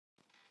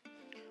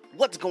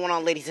What's going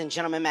on, ladies and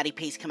gentlemen? Matty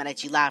Pace coming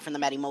at you live from the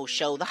Matty Mo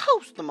Show, the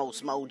host, the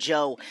most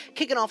MOJO,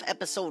 kicking off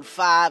episode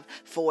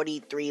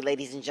 543,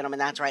 ladies and gentlemen.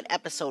 That's right,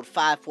 episode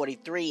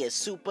 543 is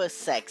super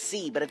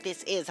sexy. But if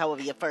this is,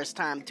 however, your first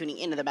time tuning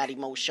into the Matty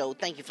Mo Show,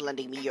 thank you for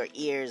lending me your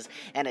ears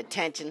and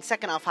attention.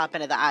 Second off, hop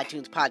into the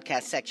iTunes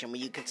podcast section where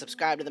you can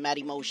subscribe to the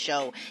Matty Mo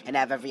Show and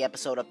have every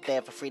episode up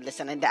there for free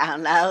listen and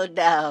download.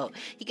 No.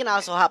 You can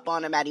also hop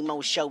on to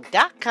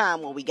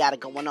MattyMoShow.com where we got it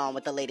going on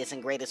with the latest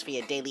and greatest for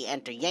your daily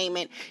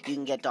entertainment. You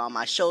can get all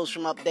my shows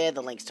from up there,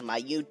 the links to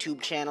my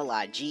YouTube channel,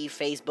 IG,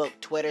 Facebook,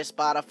 Twitter,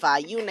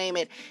 Spotify, you name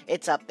it,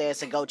 it's up there,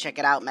 so go check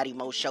it out,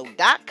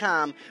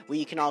 MattyMoShow.com, where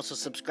you can also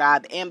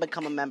subscribe and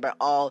become a member,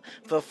 all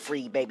for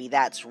free, baby,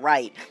 that's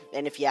right.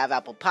 And if you have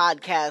Apple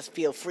Podcasts,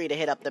 feel free to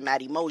hit up the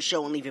Matty Mo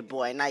Show and leave your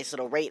boy a nice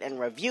little rate and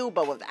review.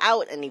 But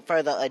without any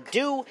further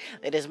ado,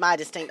 it is my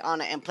distinct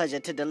honor and pleasure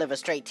to deliver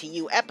straight to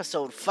you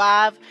episode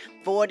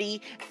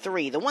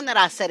 543. The one that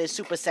I said is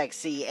super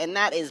sexy, and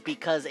that is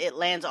because it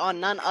lands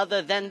on none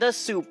other than the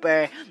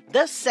super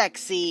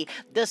sexy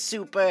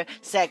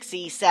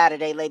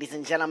Saturday, ladies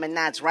and gentlemen.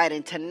 That's right,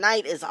 and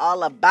tonight is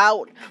all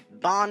about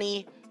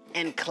Bonnie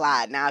and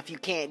Clyde. Now, if you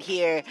can't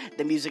hear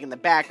the music in the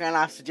background,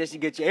 I suggest you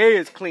get your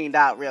ears cleaned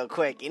out real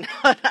quick. You know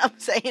what I'm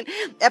saying?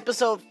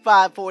 Episode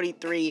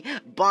 543,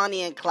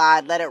 Bonnie and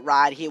Clyde, let it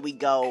ride. Here we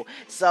go.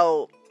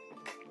 So,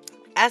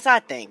 as I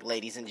think,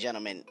 ladies and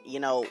gentlemen, you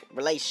know,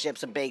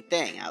 relationships a big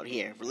thing out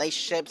here.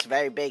 Relationships,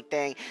 very big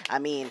thing. I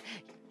mean,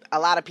 a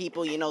lot of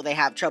people, you know, they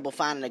have trouble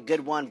finding a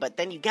good one, but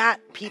then you got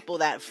people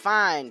that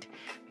find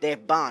their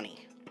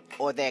Bonnie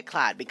or their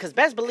Clyde. Because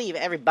best believe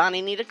every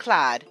Bonnie need a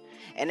Clyde,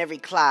 and every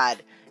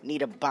Clyde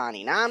need a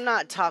Bonnie. Now, I'm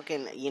not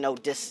talking,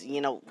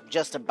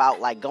 just about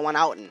like going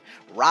out and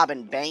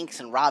robbing banks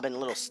and robbing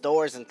little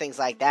stores and things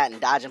like that and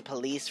dodging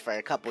police for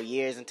a couple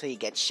years until you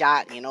get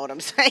shot, you know what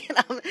I'm saying?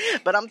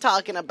 But I'm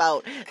talking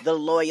about the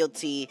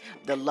loyalty,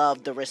 the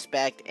love, the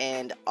respect,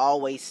 and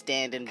always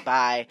standing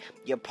by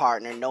your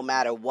partner no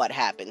matter what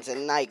happens.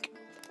 And like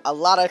a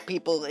lot of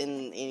people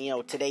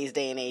in today's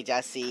day and age,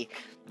 I see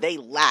they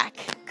lack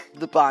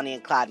the Bonnie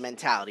and Clyde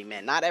mentality,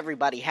 man. Not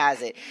everybody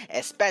has it,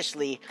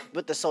 especially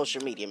with the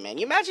social media, man.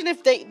 You imagine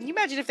if they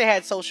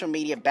had social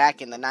media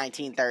back in the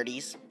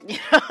 1930s. You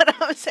know what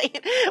I'm saying?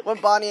 When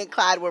Bonnie and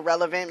Clyde were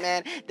relevant,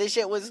 man,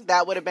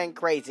 that would have been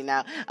crazy.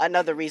 Now,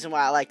 another reason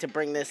why I like to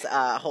bring this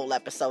whole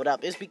episode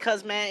up is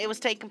because, man, it was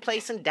taking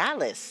place in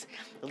Dallas,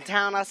 a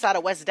town outside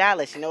of West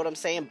Dallas. You know what I'm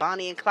saying?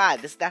 Bonnie and Clyde.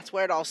 That's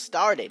where it all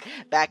started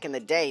back in the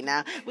day.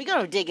 Now, we're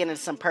gonna dig into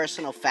some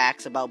personal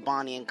facts about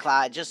Bonnie and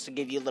Clyde just to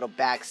give you a little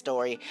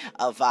backstory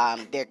of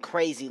their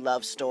crazy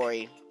love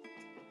story.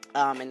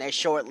 And their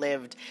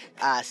short-lived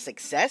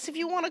success, if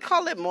you want to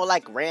call it, more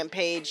like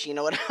rampage, you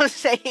know what I'm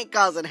saying,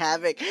 causing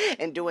havoc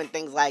and doing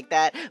things like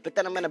that. But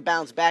then I'm going to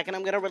bounce back and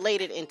I'm going to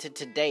relate it into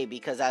today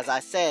because, as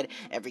I said,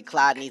 every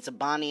Clyde needs a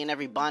Bonnie and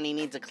every Bonnie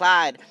needs a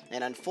Clyde.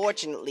 And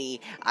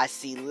unfortunately, I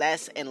see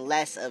less and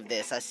less of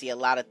this. I see a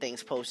lot of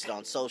things posted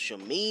on social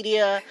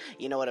media,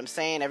 you know what I'm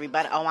saying?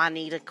 Everybody, oh, I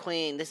need a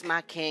queen, this is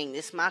my king,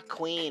 this is my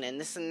queen, and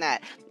this and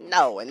that.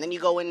 No, and then you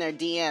go in their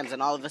DMs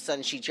and all of a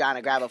sudden she's trying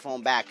to grab her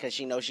phone back because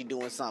she knows she's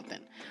doing something.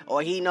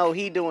 Or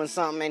he doing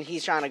something and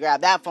he's trying to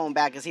grab that phone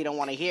back because he don't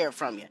want to hear it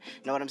from you.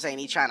 You know what I'm saying?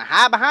 He's trying to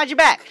hide behind your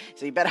back.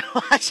 So you better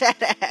watch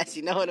that ass.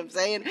 You know what I'm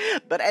saying?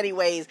 But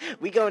anyways,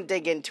 we gonna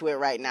dig into it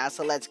right now.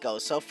 So let's go.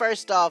 So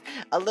first off,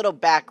 a little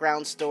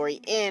background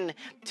story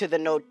into the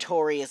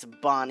notorious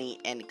Bonnie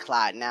and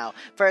Clyde. Now,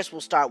 first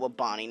we'll start with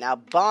Bonnie. Now,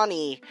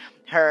 Bonnie,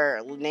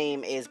 her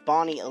name is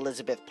Bonnie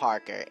Elizabeth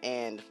Parker,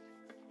 and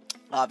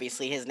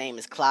obviously his name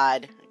is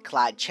Clyde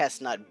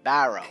Chestnut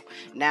Barrow.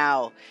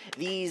 Now,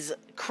 these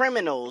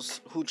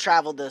criminals who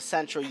traveled the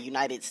central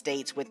United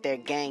States with their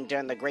gang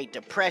during the Great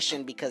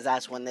Depression, because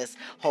that's when this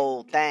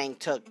whole thing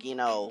took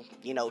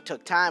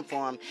time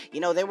for them,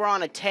 they were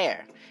on a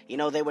tear.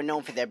 They were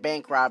known for their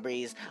bank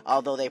robberies,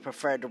 although they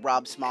preferred to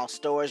rob small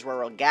stores,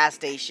 rural gas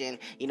station.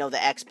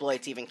 The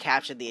exploits even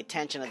captured the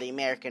attention of the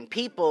American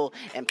people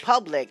and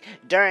public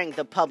during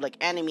the Public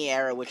Enemy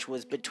era, which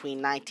was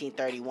between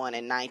 1931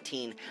 and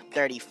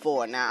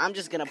 1934. Now, I'm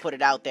just going to put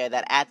it out there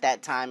that at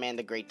that time, man,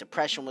 the Great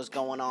Depression was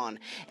going on,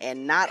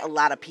 and not a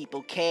lot of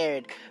people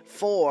cared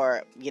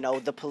for,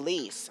 the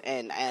police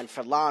and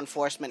for law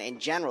enforcement in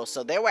general.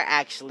 So there were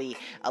actually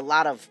a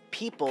lot of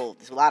people,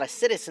 a lot of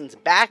citizens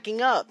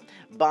backing up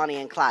Bonnie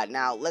and Clyde.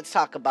 Now, let's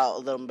talk about a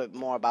little bit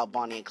more about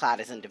Bonnie and Clyde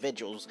as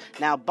individuals.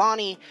 Now,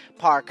 Bonnie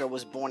Parker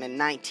was born in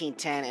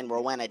 1910 in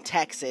Rowena,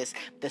 Texas,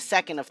 the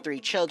second of three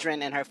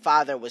children, and her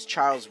father was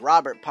Charles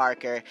Robert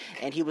Parker,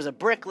 and he was a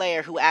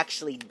bricklayer who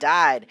actually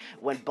died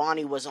when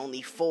Bonnie was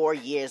only 4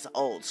 years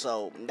old.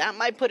 So that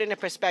might put into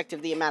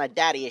perspective the amount of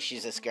daddy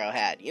issues this girl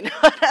had. You know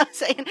what I'm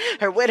saying?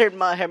 Her widowed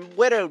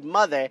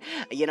mother,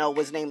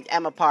 was named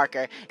Emma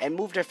Parker and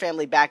moved her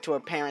family back to her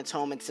parents'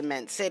 parents' home in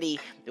Cement City,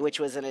 which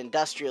was an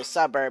industrial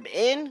suburb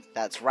in,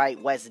 that's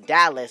right, West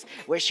Dallas,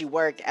 where she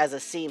worked as a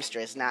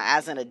seamstress. Now,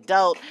 as an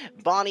adult,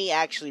 Bonnie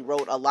actually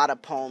wrote a lot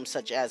of poems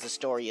such as the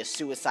story of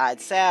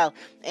Suicide Cell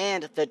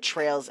and The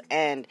Trail's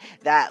End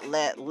that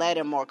led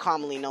and more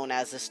commonly known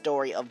as the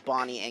story of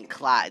Bonnie and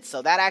Clyde.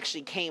 So that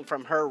actually came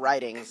from her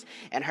writings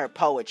and her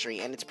poetry,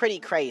 and it's pretty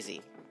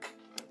crazy.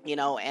 You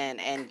know,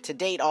 and to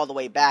date all the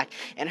way back,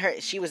 and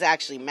she was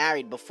actually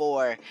married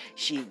before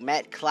she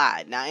met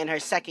Clyde. Now, in her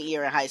second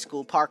year in high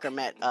school, Parker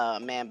met a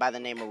man by the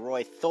name of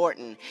Roy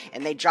Thornton,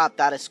 and they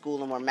dropped out of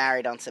school and were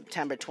married on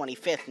September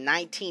 25th,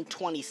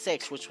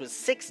 1926, which was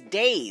 6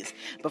 days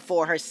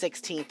before her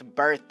 16th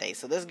birthday.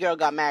 So this girl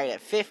got married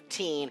at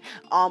 15,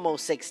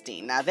 almost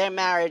 16. Now, their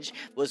marriage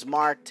was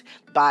marked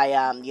by,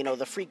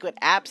 the frequent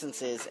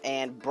absences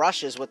and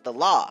brushes with the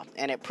law,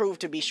 and it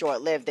proved to be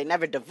short-lived. They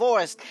never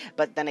divorced,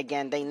 but then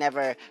again, they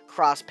never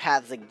crossed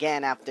paths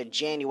again after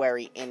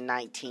January in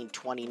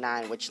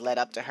 1929, which led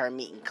up to her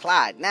meeting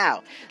Clyde.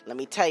 Now, let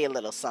me tell you a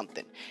little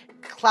something.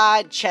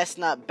 Clyde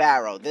Chestnut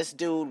Barrow, this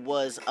dude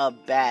was a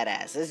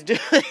badass.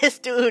 This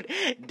dude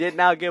did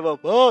not give a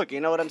fuck, you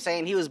know what I'm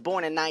saying? He was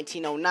born in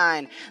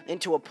 1909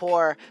 into a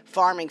poor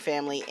farming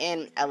family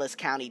in Ellis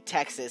County,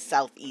 Texas,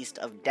 southeast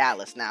of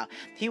Dallas. Now,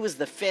 he was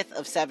the fifth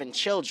of 7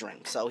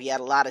 children, so he had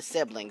a lot of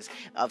siblings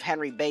of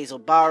Henry Basil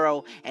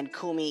Barrow and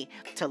Kumi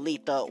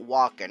Talitha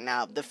Walker.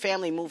 Now, the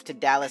family moved to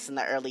Dallas in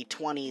the early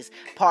 20s,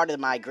 part of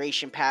the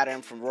migration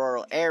pattern from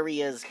rural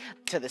areas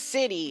to the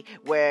city,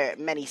 where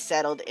many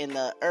settled in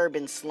the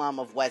urban slum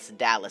of West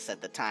Dallas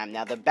at the time.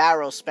 Now, the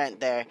Barrows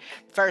spent their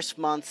first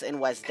months in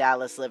West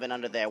Dallas living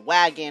under their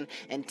wagon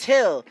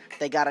until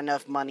they got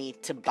enough money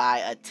to buy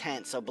a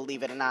tent. So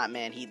believe it or not,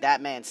 man,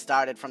 that man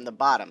started from the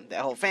bottom.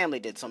 Their whole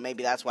family did, so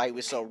maybe that's why he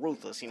was so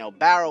ruthless. You know,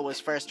 Barrow was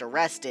first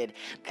arrested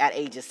at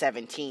age of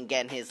 17,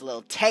 getting his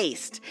little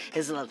taste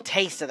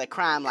of the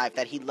crime life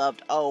that he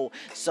loved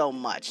so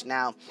much.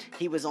 Now,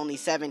 he was only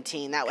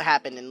 17. That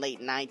happened in late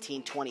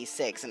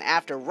 1926, and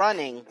after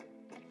running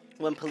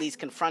when police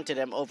confronted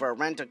him over a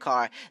rental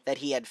car that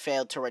he had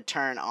failed to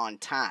return on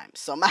time.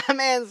 So my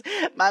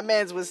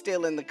man's was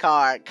still in the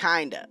car,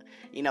 kinda.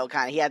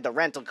 He had the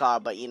rental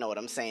car, but you know what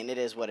I'm saying. It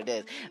is what it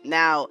is.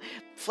 Now,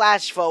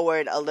 flash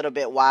forward a little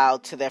bit while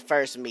to their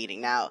first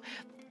meeting. Now,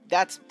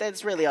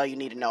 that's really all you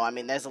need to know. I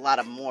mean, there's a lot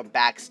of more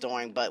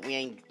backstory, but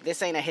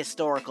this ain't a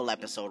historical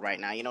episode right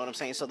now, you know what I'm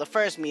saying? So the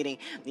first meeting,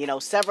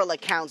 several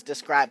accounts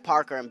describe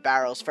Parker and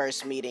Barrow's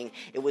first meeting.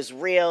 It was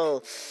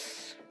real,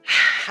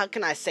 how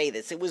can I say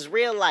this? It was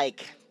real,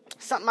 like,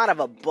 something out of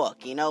a book,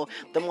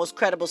 The most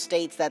credible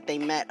states that they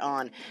met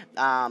on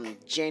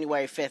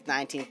January 5th,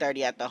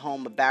 1930 at the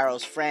home of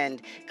Barrow's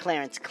friend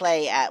Clarence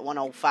Clay at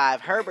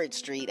 105 Herbert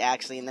Street,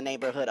 actually in the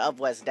neighborhood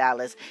of West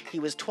Dallas. He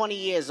was 20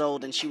 years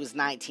old and she was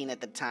 19 at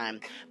the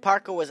time.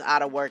 Parker was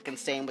out of work and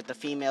staying with the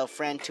female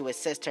friend to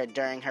assist her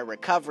during her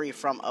recovery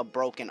from a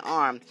broken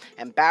arm,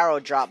 and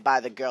Barrow dropped by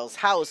the girl's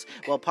house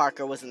while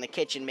Parker was in the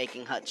kitchen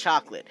making hot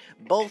chocolate.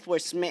 Both were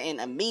smitten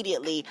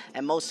immediately,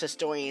 and most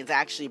historians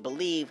actually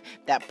believe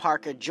that Parker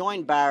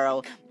joined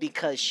Barrow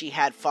because she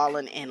had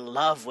fallen in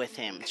love with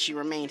him. She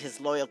remained his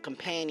loyal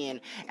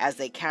companion as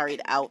they carried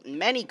out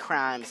many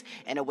crimes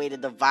and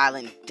awaited the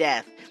violent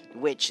death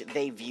which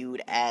they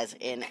viewed as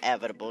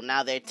inevitable.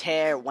 Now, their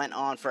tear went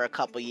on for a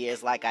couple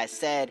years, like I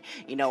said.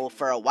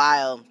 For a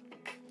while,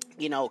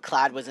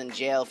 Clyde was in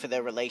jail for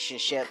their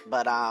relationship,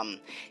 but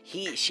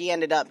she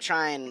ended up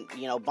trying,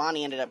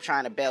 Bonnie ended up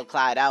trying to bail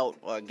Clyde out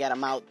or get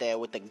him out there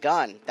with the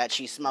gun that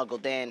she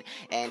smuggled in,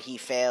 and he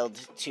failed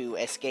to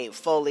escape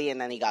fully, and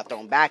then he got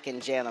thrown back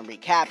in jail and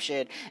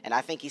recaptured, and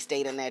I think he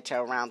stayed in there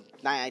till around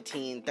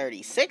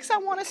 1936, I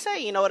want to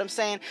say, you know what I'm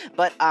saying?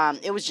 But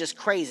it was just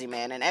crazy,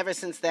 man, and ever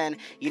since then,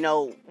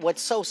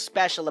 what's so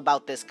special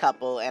about this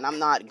couple, and I'm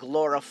not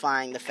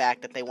glorifying the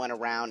fact that they went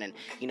around and,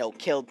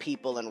 killed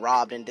people and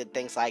robbed and did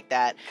things like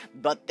that,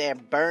 but their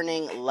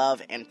burning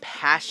love and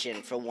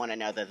passion for one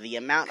another, the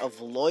amount of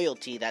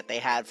loyalty that they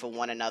had for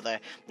one another,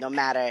 no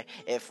matter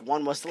if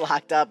one was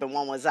locked up and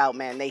one was out,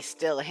 man, they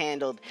still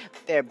handled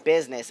their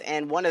business.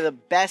 And one of the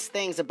best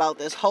things about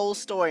this whole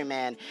story,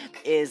 man,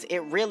 is it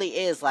really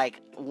is like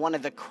one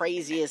of the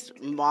craziest,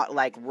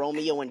 like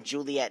Romeo and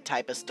Juliet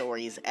type of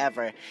stories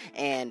ever.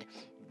 And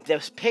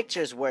those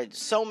pictures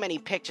so many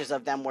pictures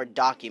of them were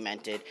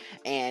documented,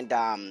 and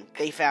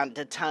they found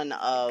a ton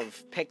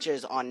of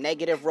pictures on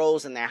negative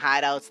rolls in their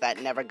hideouts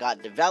that never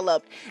got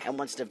developed, and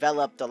once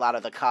developed, a lot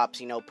of the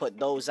cops, put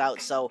those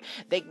out. So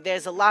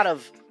there's a lot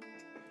of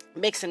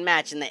mix and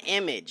match in the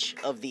image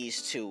of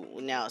these two.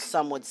 Now,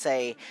 some would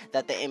say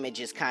that the image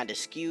is kind of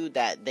skewed,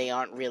 that they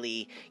aren't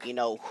really,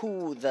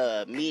 who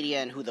the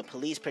media and who the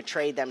police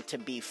portrayed them to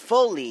be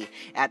fully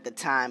at the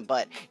time,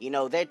 but,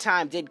 their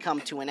time did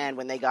come to an end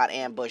when they got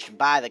ambushed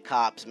by the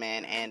cops,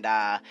 man, and,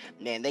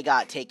 they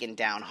got taken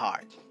down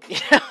hard. You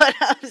know what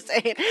I'm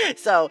saying?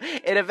 So,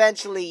 it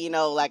eventually,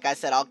 like I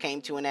said, all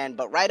came to an end,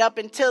 but right up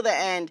until the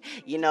end,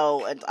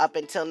 up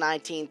until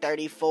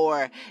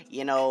 1934,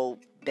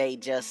 they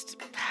just,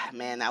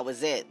 man, that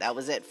was it. That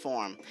was it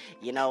for them,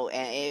 you know,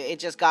 and it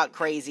just got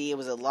crazy. It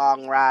was a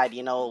long ride,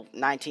 you know.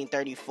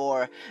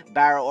 1934,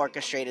 Barrow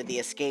orchestrated the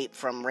escape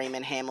from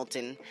Raymond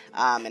Hamilton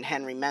and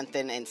Henry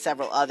Menton and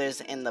several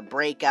others in the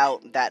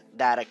breakout that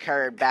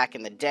occurred back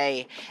in the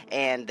day,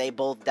 and they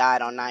both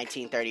died on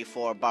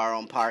 1934, Barrow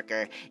and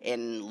Parker,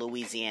 in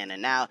Louisiana.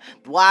 Now,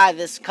 why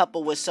this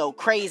couple was so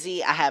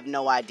crazy, I have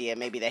no idea.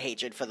 Maybe the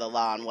hatred for the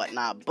law and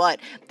whatnot, but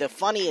the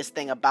funniest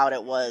thing about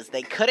it was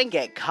they couldn't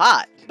get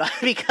caught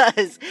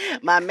because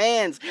my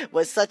man's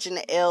was such an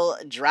ill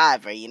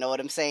driver, you know what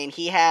I'm saying?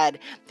 He had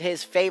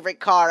his favorite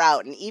car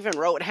out and even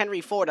wrote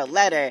Henry Ford a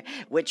letter,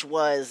 which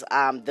was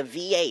the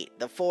V8,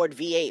 the Ford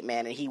V8,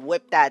 man, and he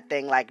whipped that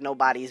thing like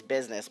nobody's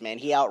business, man.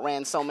 He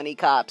outran so many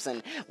cops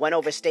and went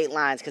over state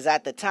lines, because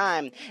at the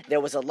time,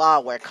 there was a law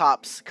where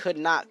cops could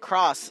not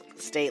cross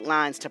state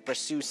lines to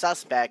pursue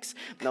suspects,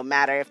 no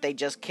matter if they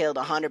just killed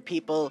 100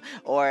 people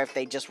or if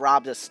they just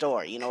robbed a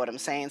store, you know what I'm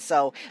saying?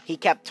 So he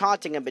kept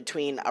taunting him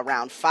between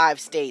around 5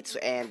 states,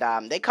 and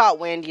they caught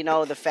wind, you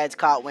know, the feds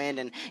caught wind,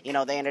 and, you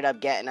know, they ended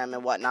up getting him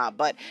and whatnot,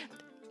 but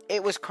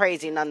it was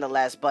crazy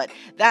nonetheless. But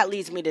that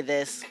leads me to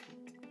this.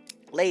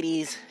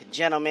 Ladies and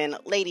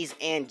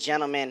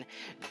gentlemen,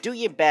 do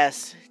your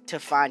best to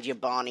find your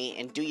Bonnie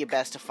and do your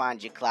best to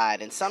find your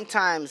Clyde. And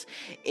sometimes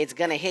it's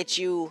going to hit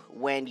you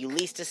when you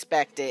least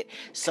expect it.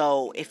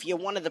 So if you're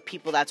one of the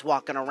people that's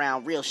walking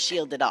around real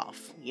shielded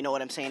off, you know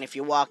what I'm saying? If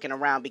you're walking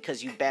around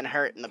because you've been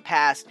hurt in the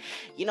past,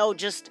 you know,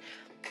 just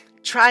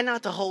try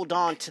not to hold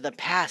on to the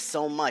past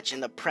so much in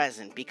the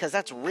present, because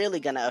that's really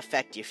going to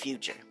affect your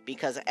future,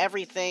 because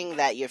everything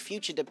that your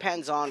future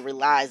depends on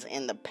relies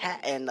in the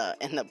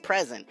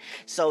present.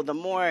 So the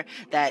more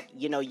that,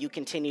 you know, you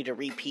continue to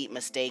repeat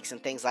mistakes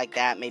and things like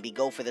that, maybe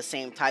go for the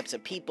same types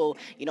of people,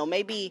 you know,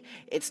 maybe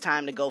it's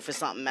time to go for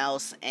something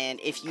else.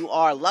 And if you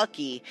are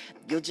lucky,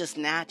 you'll just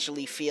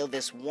naturally feel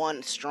this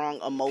one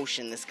strong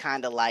emotion, this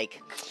kind of like,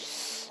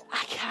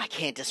 I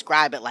can't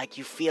describe it, like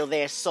you feel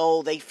their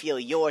soul, they feel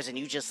yours, and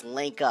you just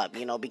link up,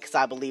 you know, because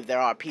I believe there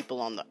are people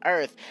on the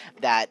earth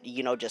that,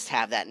 you know, just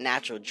have that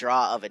natural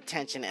draw of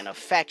attention and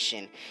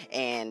affection,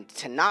 and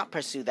to not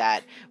pursue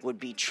that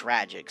would be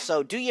tragic.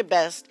 So do your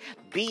best,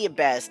 be your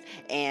best,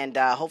 and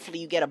hopefully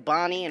you get a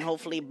Bonnie, and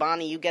hopefully,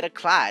 Bonnie, you get a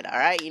Clyde,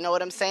 alright? You know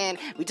what I'm saying?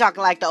 We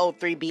talking like the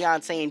 03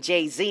 Beyonce and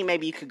Jay-Z.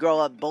 Maybe you could grow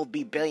up, both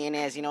be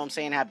billionaires, you know what I'm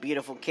saying? Have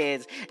beautiful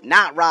kids,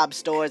 not rob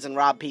stores and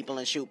rob people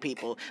and shoot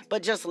people,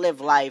 but just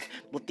live life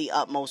with the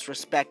utmost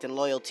respect and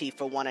loyalty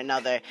for one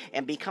another,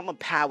 and become a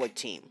power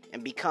team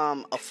and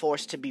become a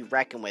force to be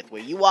reckoned with,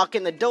 where you walk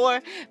in the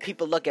door,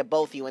 people look at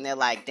both of you and they're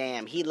like,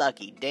 damn, he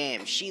lucky,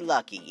 damn, she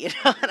lucky, you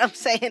know what I'm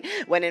saying?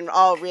 When in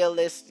all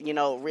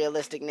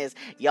realisticness,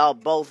 y'all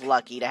both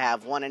lucky to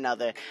have one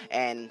another.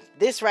 And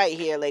this right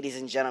here, ladies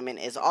and gentlemen,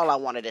 is all I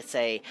wanted to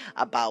say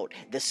about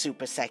the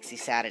Super Sexy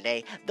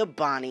Saturday, the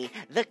Bonnie,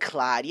 the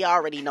Clyde. You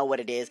already know what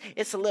it is.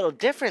 It's a little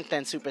different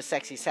than Super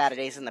Sexy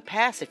Saturdays in the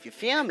past, if you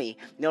feel me.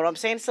 You know what I'm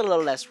saying? It's a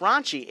little less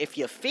raunchy, if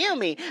you feel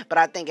me, but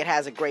I think it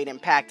has a great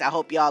impact. I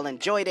hope y'all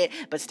enjoyed it,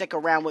 but stick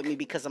around with me,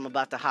 because I'm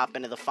about to hop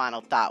into the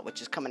final thought,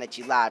 which is coming at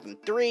you live in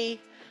 3,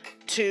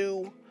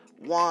 2,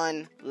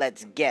 1,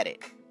 let's get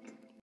it.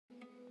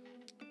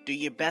 Do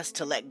your best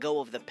to let go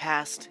of the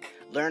past,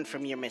 learn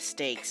from your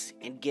mistakes,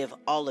 and give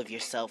all of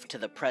yourself to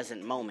the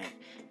present moment,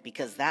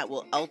 because that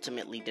will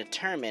ultimately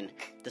determine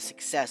the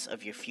success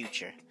of your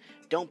future.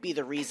 Don't be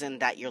the reason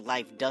that your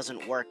life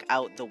doesn't work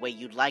out the way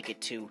you'd like it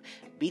to.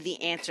 Be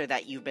the answer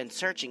that you've been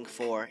searching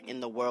for in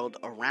the world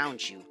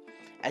around you.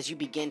 As you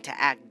begin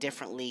to act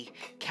differently,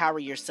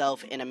 carry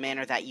yourself in a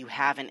manner that you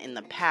haven't in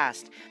the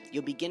past,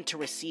 you'll begin to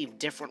receive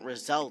different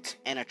results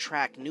and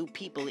attract new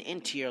people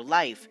into your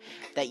life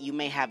that you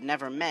may have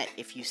never met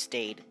if you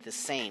stayed the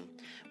same.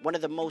 One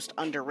of the most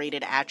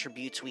underrated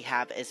attributes we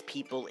have as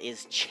people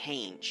is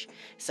change.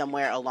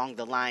 Somewhere along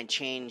the line,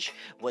 change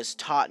was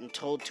taught and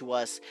told to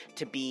us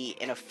to be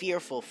in a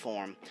fearful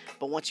form.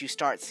 But once you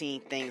start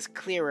seeing things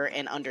clearer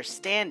and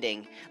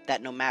understanding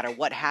that no matter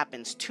what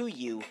happens to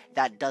you,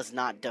 that does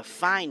not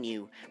define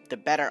you, the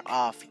better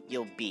off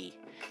you'll be.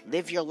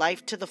 Live your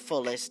life to the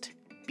fullest,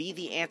 be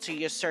the answer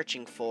you're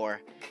searching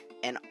for,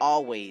 and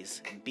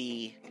always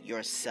be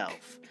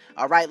yourself.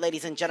 Alright,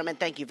 ladies and gentlemen,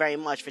 thank you very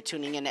much for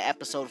tuning in to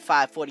episode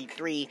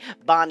 543,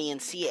 Bonnie and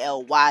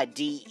Clyde.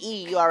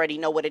 You already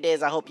know what it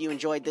is. I hope you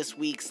enjoyed this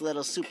week's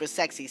little Super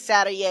Sexy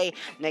Saturday.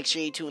 Make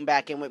sure you tune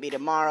back in with me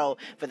tomorrow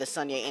for the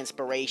Sunday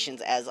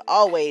Inspirations. As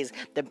always,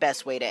 the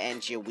best way to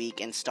end your week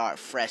and start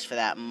fresh for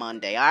that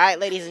Monday. Alright,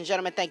 ladies and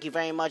gentlemen, thank you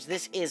very much.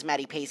 This is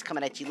Matty Pace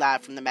coming at you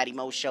live from the Matty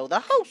Mo Show, the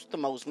host, the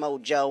most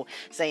MOJO,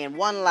 saying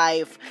one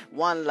life,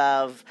 one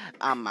love,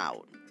 I'm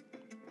out.